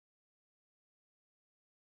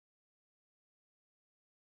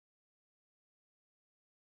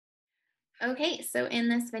Okay, so in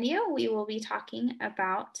this video, we will be talking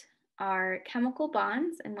about our chemical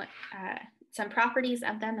bonds and what some properties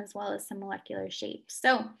of them, as well as some molecular shapes.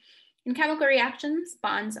 So in chemical reactions,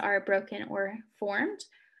 bonds are broken or formed.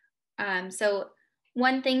 So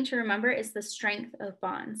one thing to remember is the strength of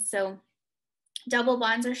bonds. So double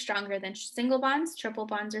bonds are stronger than single bonds, triple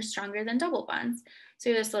bonds are stronger than double bonds. So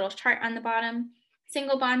we have this little chart on the bottom.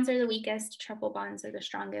 Single bonds are the weakest, triple bonds are the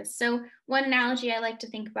strongest. So one analogy I like to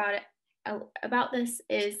think about this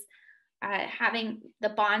is having the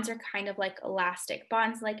bonds are kind of like elastic.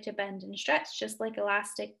 Bonds like to bend and stretch just like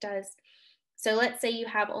elastic does. So let's say you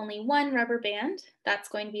have only one rubber band, that's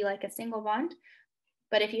going to be like a single bond.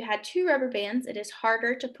 But if you had two rubber bands, it is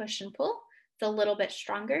harder to push and pull. It's a little bit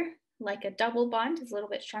stronger, like a double bond is a little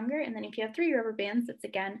bit stronger. And then if you have three rubber bands, it's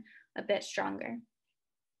again a bit stronger.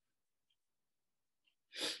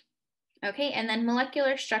 Okay, and then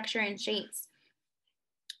molecular structure and shapes.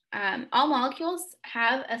 All molecules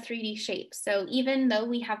have a 3D shape. So even though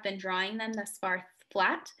we have been drawing them thus far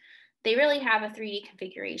flat, they really have a 3D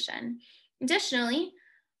configuration. Additionally,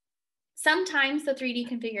 sometimes the 3D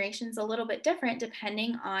configuration is a little bit different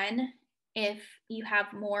depending on if you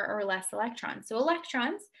have more or less electrons. So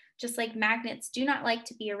electrons, just like magnets, do not like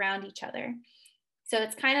to be around each other. So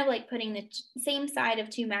it's kind of like putting the same side of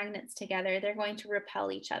two magnets together. They're going to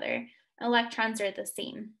repel each other. Electrons are the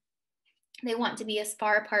same. They want to be as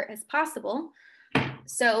far apart as possible.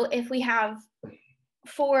 So if we have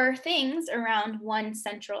four things around one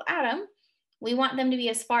central atom, we want them to be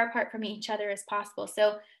as far apart from each other as possible.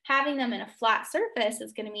 So having them in a flat surface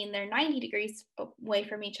is going to mean they're 90 degrees away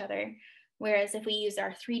from each other. Whereas if we use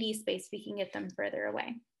our 3D space, we can get them further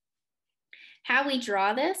away. How we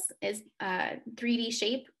draw this is 3D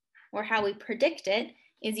shape, or how we predict it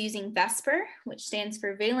is using VESPR, which stands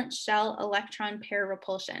for valence shell electron pair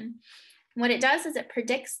repulsion. What it does is it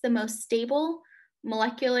predicts the most stable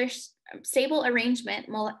arrangement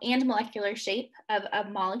and molecular shape of a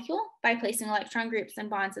molecule by placing electron groups and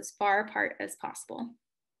bonds as far apart as possible.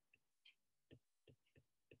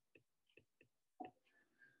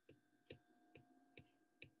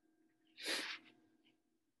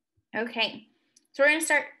 Okay, so we're going to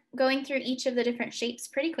start going through each of the different shapes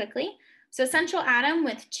pretty quickly. So central atom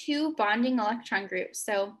with two bonding electron groups.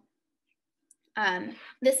 So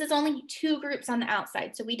this is only two groups on the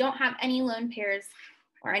outside. So we don't have any lone pairs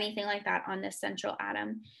or anything like that on this central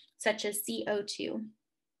atom, such as CO2.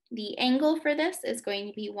 The angle for this is going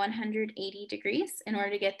to be 180 degrees in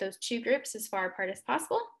order to get those two groups as far apart as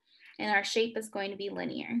possible. And our shape is going to be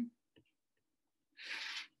linear.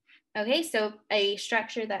 Okay, so a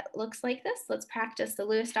structure that looks like this, let's practice the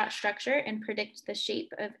Lewis dot structure and predict the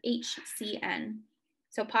shape of HCN.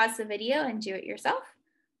 So pause the video and do it yourself,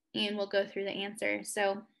 and we'll go through the answer.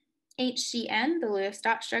 So HCN, the Lewis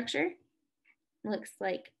dot structure, looks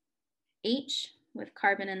like H with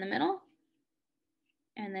carbon in the middle,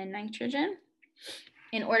 and then nitrogen.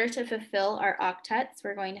 In order to fulfill our octets,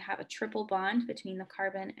 we're going to have a triple bond between the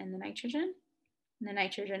carbon and the nitrogen. And the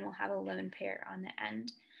nitrogen will have a lone pair on the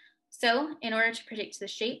end. So in order to predict the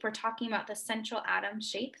shape, we're talking about the central atom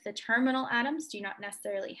shape. The terminal atoms do not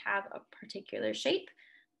necessarily have a particular shape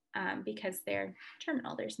because they're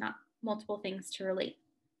terminal. There's not multiple things to relate.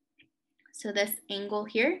 So this angle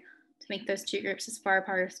here, to make those two groups as far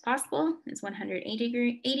apart as possible, is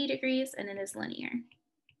 180 degrees, and it is linear.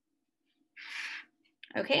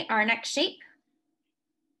 Okay, our next shape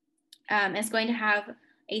is going to have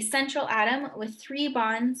a central atom with three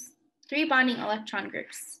bonding electron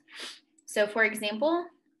groups. So for example,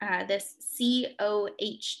 this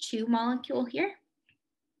COH2 molecule here,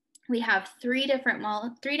 we have three different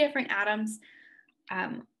atoms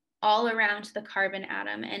all around the carbon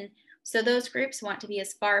atom. And so those groups want to be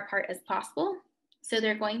as far apart as possible. So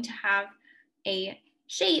they're going to have a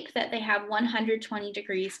shape that they have 120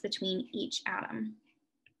 degrees between each atom.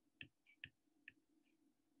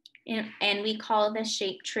 And we call this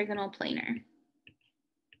shape trigonal planar.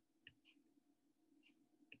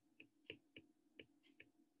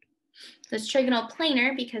 So it's trigonal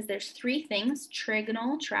planar because there's three things,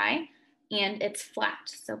 trigonal, tri, and it's flat,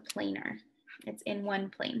 so planar. It's in one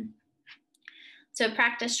plane. So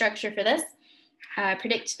practice structure for this,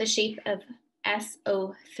 predict the shape of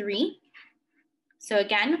SO3. So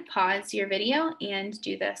again, pause your video and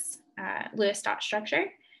do this Lewis dot structure.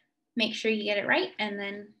 Make sure you get it right and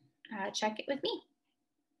then check it with me.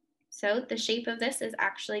 So the shape of this is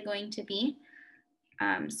actually going to be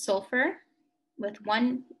sulfur with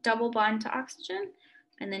one double bond to oxygen,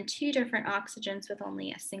 and then two different oxygens with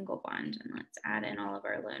only a single bond. And let's add in all of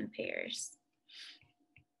our lone pairs.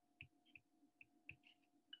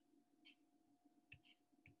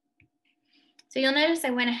 So you'll notice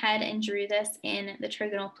I went ahead and drew this in the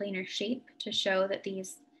trigonal planar shape to show that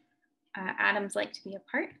these atoms like to be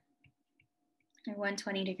apart. They're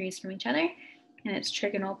 120 degrees from each other, and it's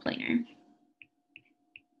trigonal planar.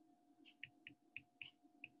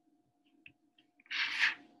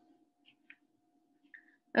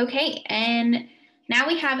 Okay, and now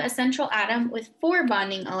we have a central atom with 4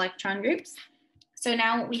 bonding electron groups. So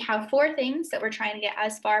now we have 4 things that we're trying to get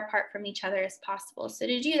as far apart from each other as possible. So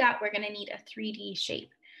to do that, we're going to need a 3D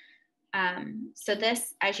shape. So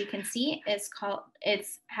this, as you can see,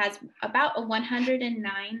 has about a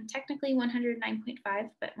 109, technically 109.5,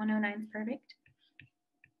 but 109 is perfect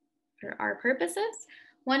for our purposes.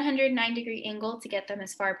 109-degree angle to get them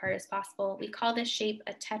as far apart as possible. We call this shape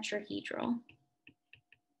a tetrahedral.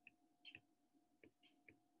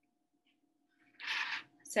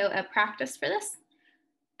 So a practice for this.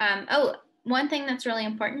 One thing that's really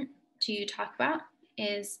important to talk about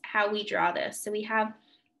is how we draw this. So we have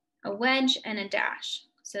a wedge and a dash.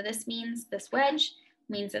 So this means this wedge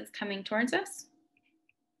means it's coming towards us.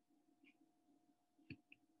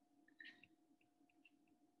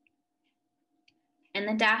 And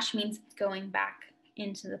the dash means it's going back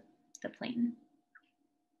into the plane.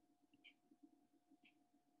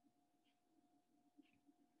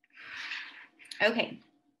 Okay,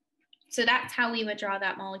 so that's how we would draw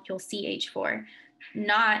that molecule CH4,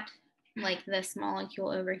 not like this molecule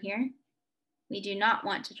over here. We do not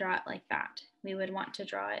want to draw it like that. We would want to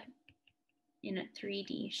draw it in a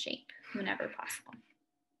 3D shape whenever possible.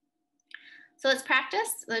 So let's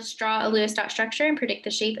practice. Let's draw a Lewis dot structure and predict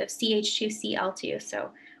the shape of CH2Cl2.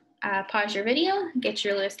 So pause your video, get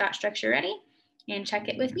your Lewis dot structure ready, and check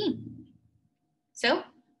it with me. So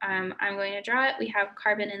I'm going to draw it. We have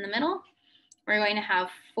carbon in the middle. We're going to have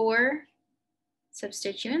 4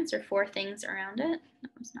 substituents or 4 things around it.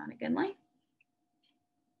 That was not a good line.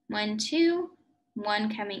 1, 2,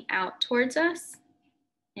 1 coming out towards us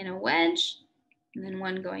in a wedge, and then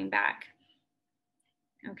 1 going back.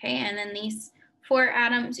 Okay, and then these 4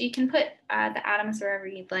 atoms, you can put the atoms wherever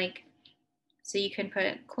you'd like. So you can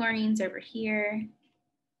put chlorines over here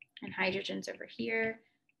and hydrogens over here.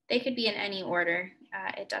 They could be in any order,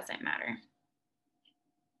 it doesn't matter.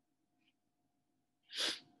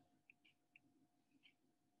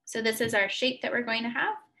 So this is our shape that we're going to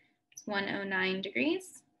have. It's 109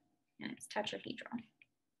 degrees, and it's tetrahedral.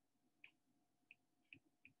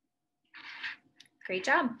 Great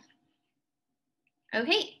job.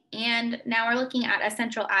 Okay, and now we're looking at a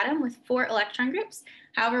central atom with 4 electron groups.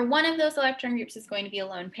 However, one of those electron groups is going to be a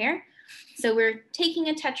lone pair. So we're taking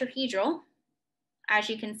a tetrahedral. As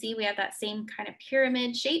you can see, we have that same kind of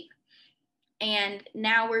pyramid shape. And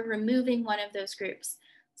now we're removing one of those groups.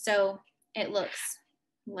 So it looks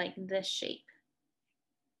like this shape,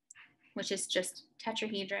 which is just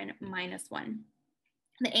tetrahedron minus 1.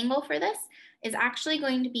 The angle for this is actually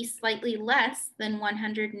going to be slightly less than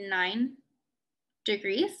 109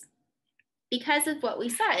 degrees because of what we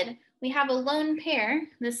said. We have a lone pair.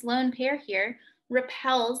 This lone pair here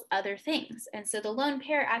repels other things. And so the lone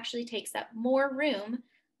pair actually takes up more room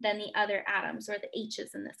than the other atoms, or the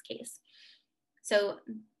H's in this case. So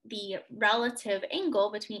the relative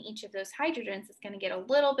angle between each of those hydrogens is going to get a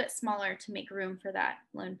little bit smaller to make room for that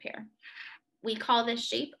lone pair. We call this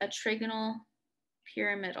shape a trigonal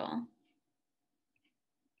pyramidal.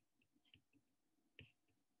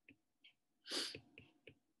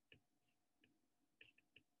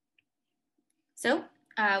 So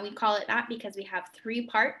we call it that because we have 3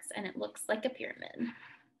 parts and it looks like a pyramid.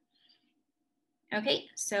 Okay,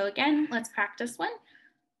 so again, let's practice one.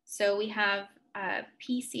 So we have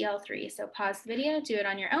PCl3. So pause the video, do it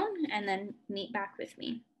on your own, and then meet back with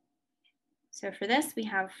me. So for this, we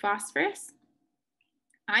have phosphorus.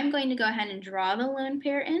 I'm going to go ahead and draw the lone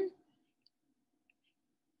pair in.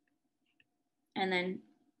 And then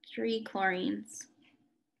 3 chlorines.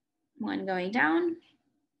 1 going down,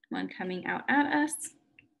 1 coming out at us,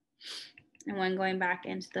 and 1 going back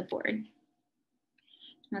into the board.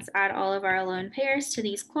 Let's add all of our lone pairs to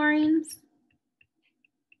these chlorines.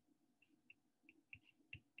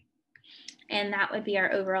 And that would be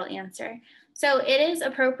our overall answer. So it is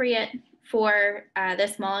appropriate for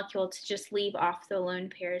this molecule to just leave off the lone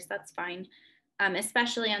pairs. That's fine,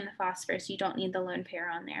 especially on the phosphorus. You don't need the lone pair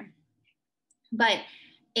on there. But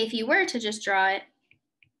if you were to just draw it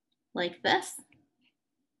like this,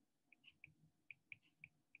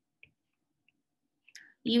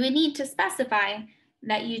 you would need to specify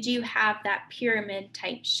that you do have that pyramid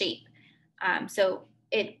type shape. So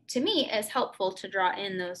it, to me, is helpful to draw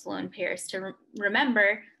in those lone pairs to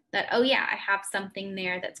remember that, oh yeah, I have something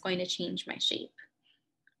there that's going to change my shape.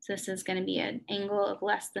 So this is going to be an angle of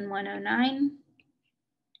less than 109,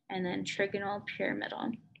 and then trigonal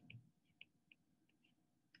pyramidal.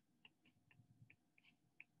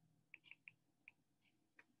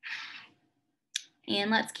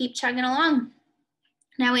 And let's keep chugging along.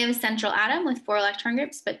 Now we have a central atom with 4 electron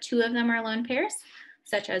groups, but 2 of them are lone pairs,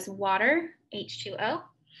 such as water, H2O.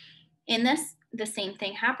 In this, the same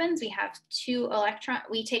thing happens. We have 2 electrons.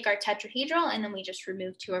 We take our tetrahedral and then we just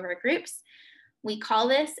remove 2 of our groups. We call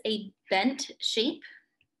this a bent shape.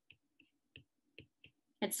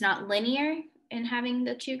 It's not linear in having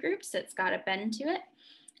the 2 groups. It's got a bend to it.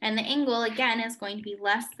 And the angle, again, is going to be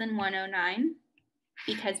less than 109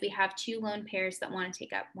 because we have 2 lone pairs that want to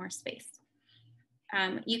take up more space.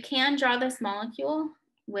 You can draw this molecule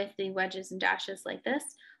with the wedges and dashes like this,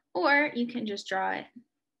 or you can just draw it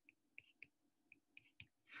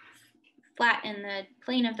flat in the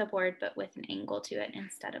plane of the board, but with an angle to it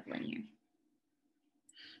instead of linear.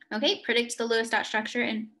 Okay, predict the Lewis dot structure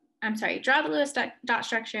and, draw the Lewis dot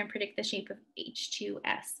structure and predict the shape of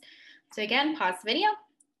H2S. So again, pause the video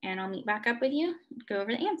and I'll meet back up with you, go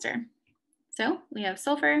over the answer. So we have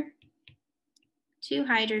sulfur, 2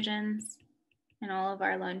 hydrogens, and all of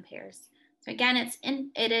our lone pairs. So again,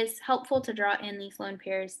 it is helpful to draw in these lone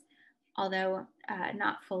pairs, although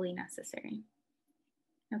not fully necessary.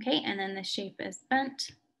 Okay, and then the shape is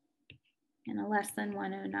bent in a less than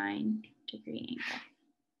 109-degree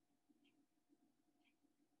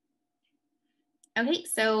angle. Okay,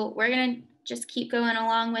 so we're gonna just keep going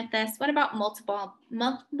along with this. What about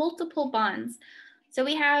multiple bonds? So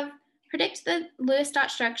we have predict the Lewis dot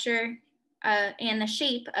structure and the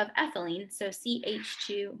shape of ethylene, so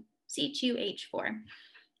C2H4.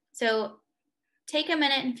 So take a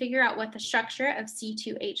minute and figure out what the structure of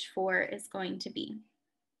C2H4 is going to be.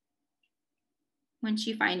 Once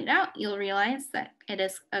you find it out, you'll realize that it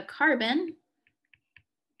is a carbon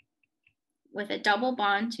with a double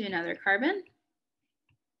bond to another carbon,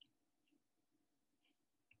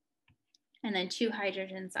 and then 2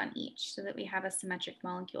 hydrogens on each so that we have a symmetric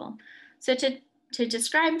molecule. So to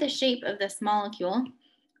describe the shape of this molecule,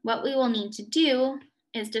 what we will need to do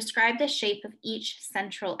is describe the shape of each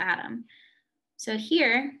central atom. So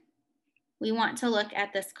here, we want to look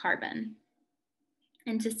at this carbon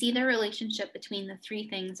and to see the relationship between the 3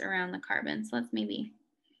 things around the carbon. So let's maybe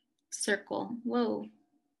circle. Whoa,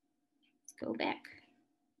 let's go back.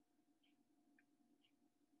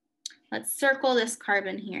 Let's circle this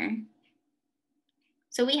carbon here.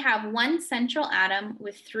 So we have 1 central atom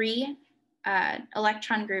with 3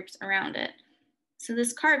 electron groups around it. So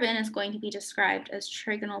this carbon is going to be described as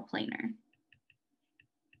trigonal planar.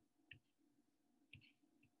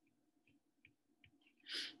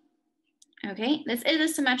 Okay, this is a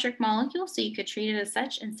symmetric molecule, so you could treat it as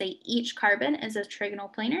such and say each carbon is a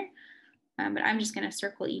trigonal planar, but I'm just going to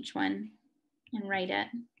circle each one and write it.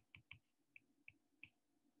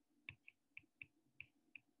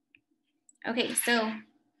 Okay, so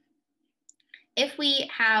if we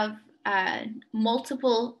have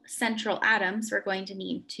multiple central atoms, we're going to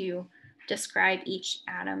need to describe each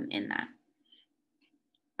atom in that.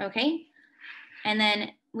 Okay, and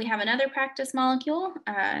then we have another practice molecule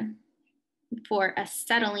for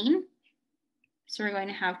acetylene. So we're going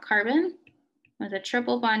to have carbon with a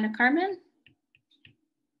triple bond to carbon,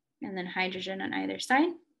 and then hydrogen on either side.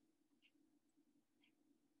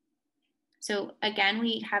 So again,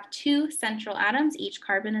 we have 2 central atoms. Each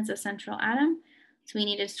carbon is a central atom. So we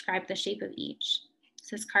need to describe the shape of each.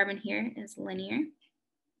 So this carbon here is linear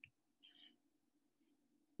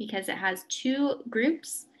because it has 2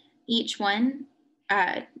 groups. Each one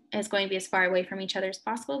is going to be as far away from each other as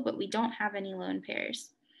possible, but we don't have any lone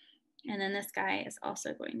pairs. And then this guy is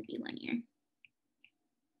also going to be linear.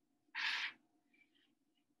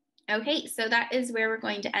 Okay, so that is where we're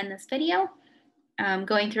going to end this video,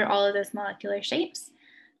 going through all of those molecular shapes.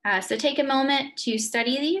 So take a moment to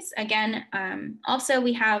study these. Again, also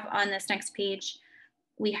we have on this next page,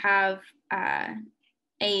 we have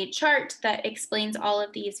a chart that explains all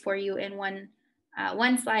of these for you in one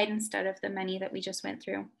slide instead of the many that we just went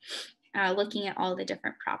through, looking at all the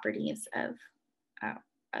different properties of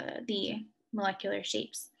the molecular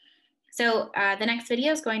shapes. So the next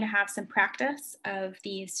video is going to have some practice of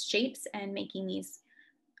these shapes and making these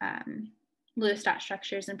Lewis dot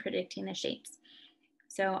structures and predicting the shapes.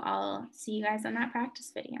 So I'll see you guys on that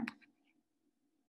practice video.